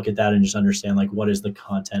like to look at that and just understand like what is the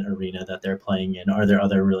content arena that they're playing in. Are there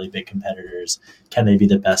other really big competitors? Can they be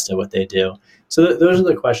the best at what they do? So those are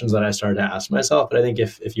the questions that I started to ask myself. But I think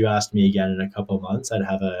if you asked me again in a couple of months, I'd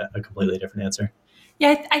have a completely different answer.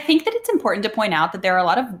 Yeah, I think that it's important to point out that there are a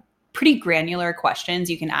lot of pretty granular questions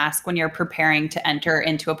you can ask when you're preparing to enter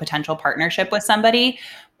into a potential partnership with somebody.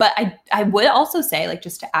 But I would also say, like,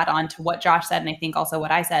 just to add on to what Josh said, and I think also what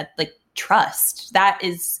I said, like, trust. That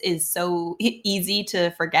is so easy to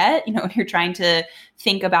forget, when you're trying to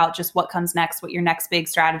think about just what comes next, what your next big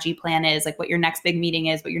strategy plan is, like what your next big meeting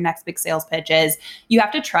is, what your next big sales pitch is. You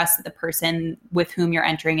have to trust that the person with whom you're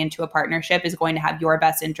entering into a partnership is going to have your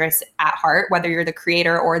best interests at heart, whether you're the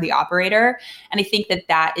creator or the operator. And I think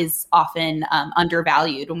that is often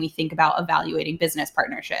undervalued when we think about evaluating business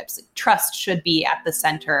partnerships. Trust should be at the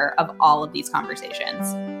center of all of these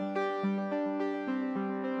conversations.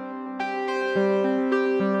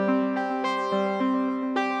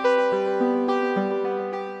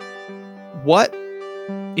 What,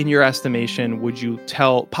 in your estimation, would you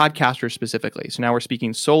tell podcasters specifically? So now we're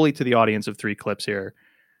speaking solely to the audience of 3 Clips here.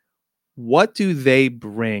 What do they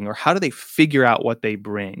bring, or how do they figure out what they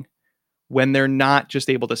bring when they're not just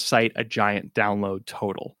able to cite a giant download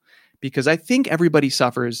total? Because I think everybody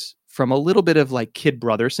suffers from a little bit of like kid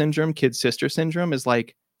brother syndrome, kid sister syndrome, is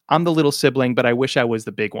like, I'm the little sibling, but I wish I was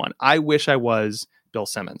the big one. I wish I was Bill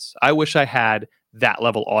Simmons. I wish I had that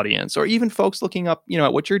level audience, or even folks looking up,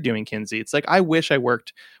 at what you're doing, Kinsey. It's like, I wish I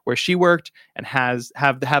worked where she worked and have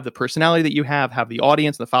the personality that you have the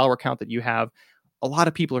audience and the follower count that you have. A lot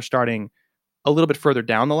of people are starting a little bit further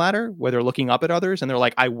down the ladder where they're looking up at others and they're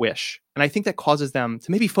like, I wish. And I think that causes them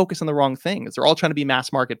to maybe focus on the wrong things. They're all trying to be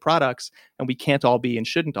mass market products, and we can't all be and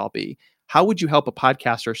shouldn't all be. How would you help a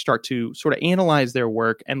podcaster start to sort of analyze their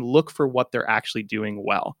work and look for what they're actually doing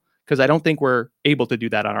well? Because I don't think we're able to do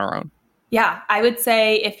that on our own. Yeah, I would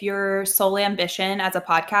say if your sole ambition as a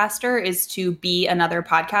podcaster is to be another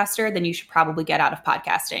podcaster, then you should probably get out of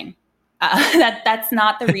podcasting. That's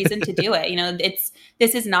not the reason to do it.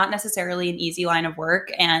 This is not necessarily an easy line of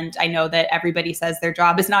work. And I know that everybody says their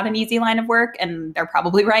job is not an easy line of work, and they're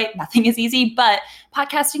probably right. Nothing is easy, but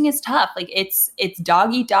podcasting is tough. Like it's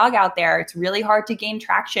dog eat dog out there. It's really hard to gain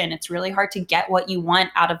traction. It's really hard to get what you want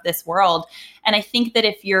out of this world. And I think that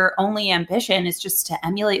if your only ambition is just to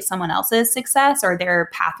emulate someone else's success or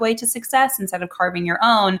their pathway to success instead of carving your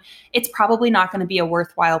own, it's probably not going to be a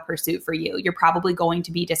worthwhile pursuit for you. You're probably going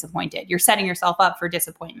to be disappointed. You're setting yourself up for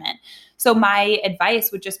disappointment. So my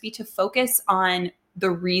advice would just be to focus on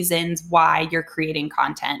the reasons why you're creating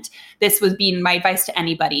content. This would be my advice to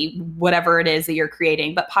anybody, whatever it is that you're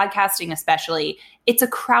creating, but podcasting especially. It's a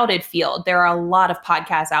crowded field. There are a lot of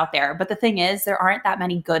podcasts out there, but the thing is, there aren't that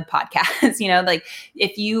many good podcasts. Like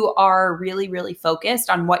if you are really, really focused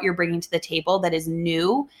on what you're bringing to the table that is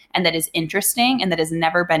new and that is interesting and that has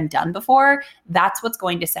never been done before, that's what's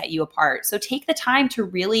going to set you apart. So take the time to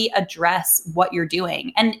really address what you're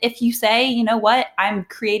doing. And if you say, you know what, I'm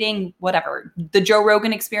creating whatever, the Joe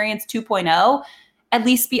Rogan Experience 2.0, at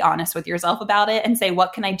least be honest with yourself about it and say,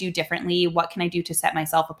 what can I do differently? What can I do to set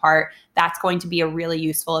myself apart? That's going to be a really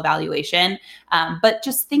useful evaluation. But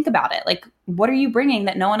just think about it. Like, what are you bringing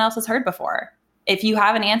that no one else has heard before? If you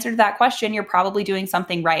have an answer to that question, you're probably doing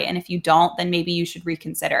something right. And if you don't, then maybe you should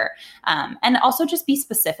reconsider. And also just be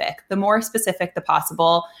specific. The more specific the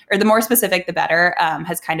possible, or the more specific, the better,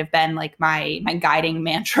 has kind of been like my guiding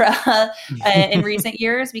mantra in recent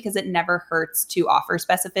years, because it never hurts to offer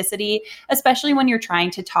specificity, especially when you're trying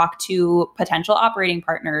to talk to potential operating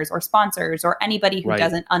partners or sponsors or anybody who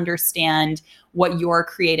doesn't understand what your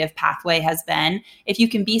creative pathway has been. If you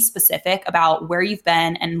can be specific about where you've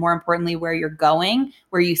been and more importantly, where you're going,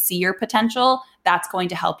 where you see your potential, that's going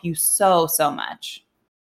to help you so much.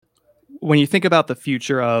 When you think about the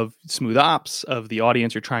future of Smooth Ops, of the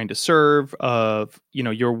audience you're trying to serve, of,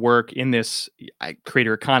 your work in this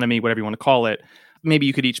creator economy, whatever you want to call it, maybe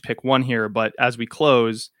you could each pick one here, but as we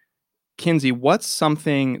close, Kinsey, what's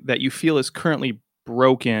something that you feel is currently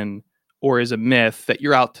broken or is a myth that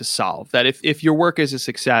you're out to solve? That if your work is a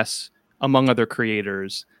success among other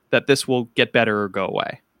creators, that this will get better or go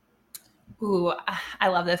away? Ooh, I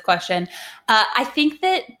love this question. I think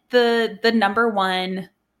that the number one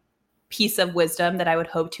piece of wisdom that I would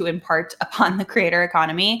hope to impart upon the creator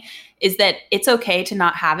economy is that it's okay to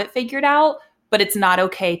not have it figured out, but it's not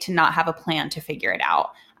okay to not have a plan to figure it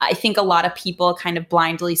out. I think a lot of people kind of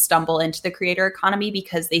blindly stumble into the creator economy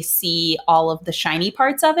because they see all of the shiny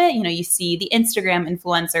parts of it. You see the Instagram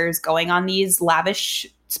influencers going on these lavish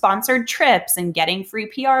sponsored trips and getting free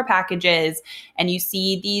PR packages. And you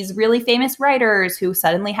see these really famous writers who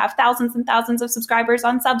suddenly have thousands and thousands of subscribers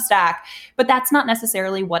on Substack. But that's not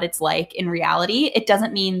necessarily what it's like in reality. It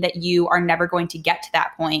doesn't mean that you are never going to get to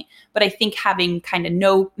that point. But I think having kind of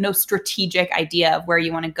no strategic idea of where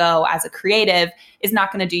you want to go as a creative is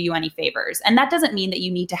not going to do you any favors. And that doesn't mean that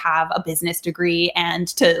you need to have a business degree and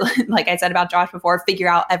to, like I said about Josh before, figure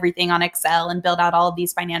out everything on Excel and build out all of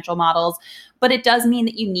these financial models. But it does mean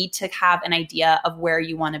that you need to have an idea of where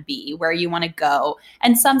you want to be, where you want to go,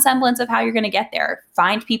 and some semblance of how you're going to get there.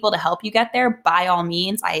 Find people to help you get there by all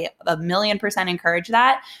means. I 1,000,000% encourage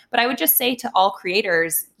that. But I would just say to all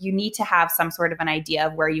creators, you need to have some sort of an idea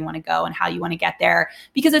of where you want to go and how you want to get there,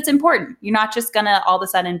 because it's important. You're not just going to all of a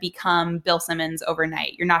sudden become Bill Simmons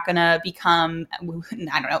overnight. You're not going to become, I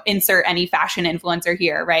don't know, insert any fashion influencer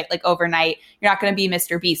here, right? Like overnight. You're not going to be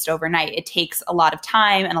Mr. Beast overnight. It takes a lot of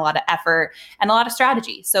time and a lot of effort and a lot of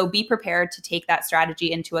strategy. So be prepared to take that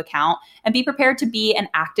strategy into account and be prepared to be an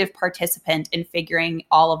active participant in figuring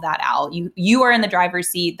all of that out. You are in the driver's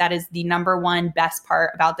seat. That is the number one best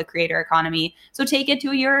part about the creator economy. So take it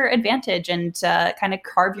to your advantage and kind of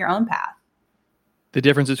carve your own path. The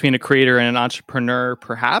difference between a creator and an entrepreneur,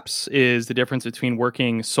 perhaps, is the difference between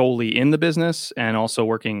working solely in the business and also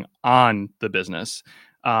working on the business.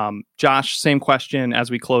 Josh, same question as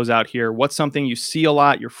we close out here. What's something you see a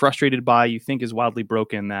lot, you're frustrated by, you think is wildly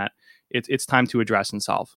broken that it's time to address and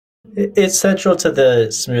solve? It's central to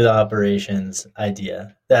the smooth operations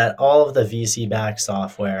idea that all of the VC-backed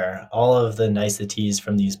software, all of the niceties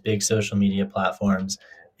from these big social media platforms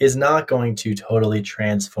is not going to totally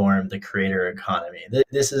transform the creator economy.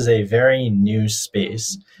 This is a very new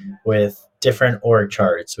space with different org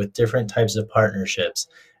charts, with different types of partnerships.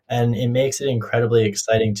 And it makes it incredibly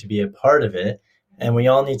exciting to be a part of it. And we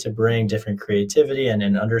all need to bring different creativity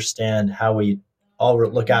and understand how we all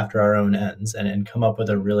look after our own ends and come up with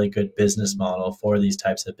a really good business model for these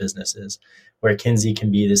types of businesses where Kinsey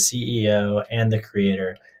can be the CEO and the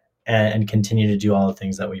creator and continue to do all the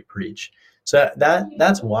things that we preach. So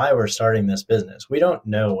that's why we're starting this business. We don't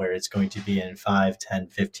know where it's going to be in 5, 10,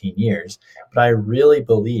 15 years, but I really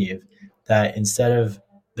believe that instead of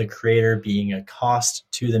the creator being a cost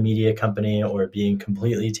to the media company or being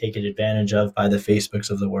completely taken advantage of by the Facebooks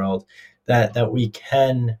of the world, that we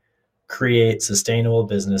can create sustainable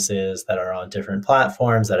businesses that are on different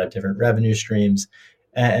platforms, that have different revenue streams.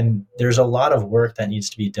 And there's a lot of work that needs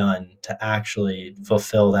to be done to actually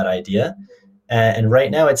fulfill that idea. And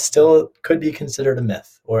right now, it still could be considered a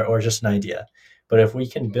myth or just an idea. But if we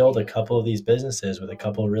can build a couple of these businesses with a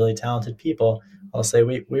couple of really talented people, I'll say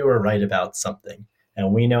we were right about something.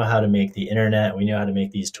 And we know how to make the internet, we know how to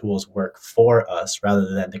make these tools work for us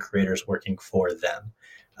rather than the creators working for them.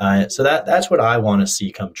 So that's what I want to see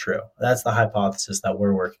come true. That's the hypothesis that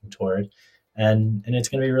we're working toward. And it's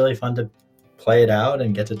going to be really fun to play it out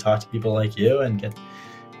and get to talk to people like you and get,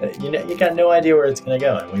 you got no idea where it's going to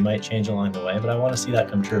go. And we might change along the way, but I want to see that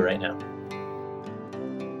come true right now.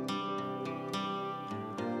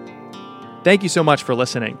 Thank you so much for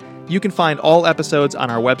listening. You can find all episodes on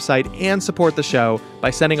our website and support the show by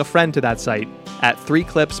sending a friend to that site at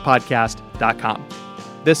 3clipspodcast.com.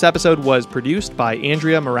 This episode was produced by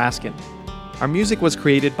Andrea Maraskin. Our music was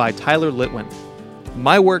created by Tyler Litwin.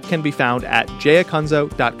 My work can be found at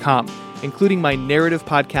jayacunzo.com, including my narrative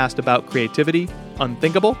podcast about creativity,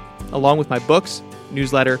 Unthinkable, along with my books,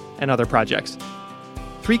 newsletter, and other projects.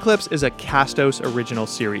 3 Clips is a Castos original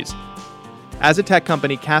series. As a tech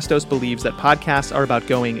company, Castos believes that podcasts are about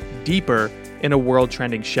going deeper in a world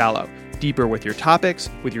trending shallow. Deeper with your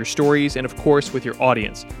topics, with your stories, and of course with your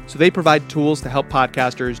audience. So they provide tools to help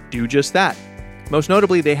podcasters do just that. Most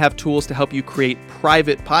notably, they have tools to help you create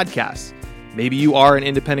private podcasts. Maybe you are an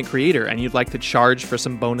independent creator and you'd like to charge for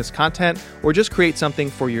some bonus content or just create something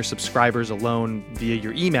for your subscribers alone via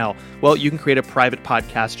your email. Well, you can create a private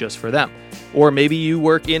podcast just for them. Or maybe you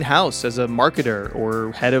work in-house as a marketer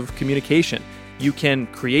or head of communication. You can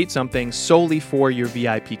create something solely for your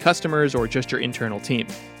VIP customers or just your internal team.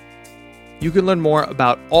 You can learn more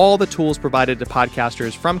about all the tools provided to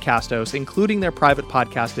podcasters from Castos, including their private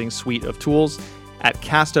podcasting suite of tools, at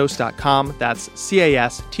castos.com. That's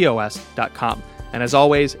castos.com. And as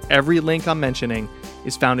always, every link I'm mentioning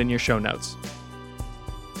is found in your show notes.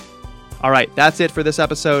 All right, that's it for this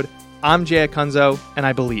episode. I'm Jay Acunzo, and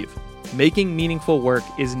I believe making meaningful work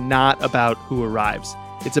is not about who arrives.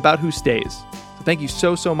 It's about who stays. So thank you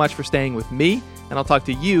so much for staying with me, and I'll talk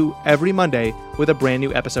to you every Monday with a brand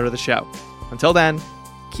new episode of the show. Until then,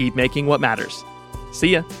 keep making what matters. See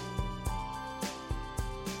ya.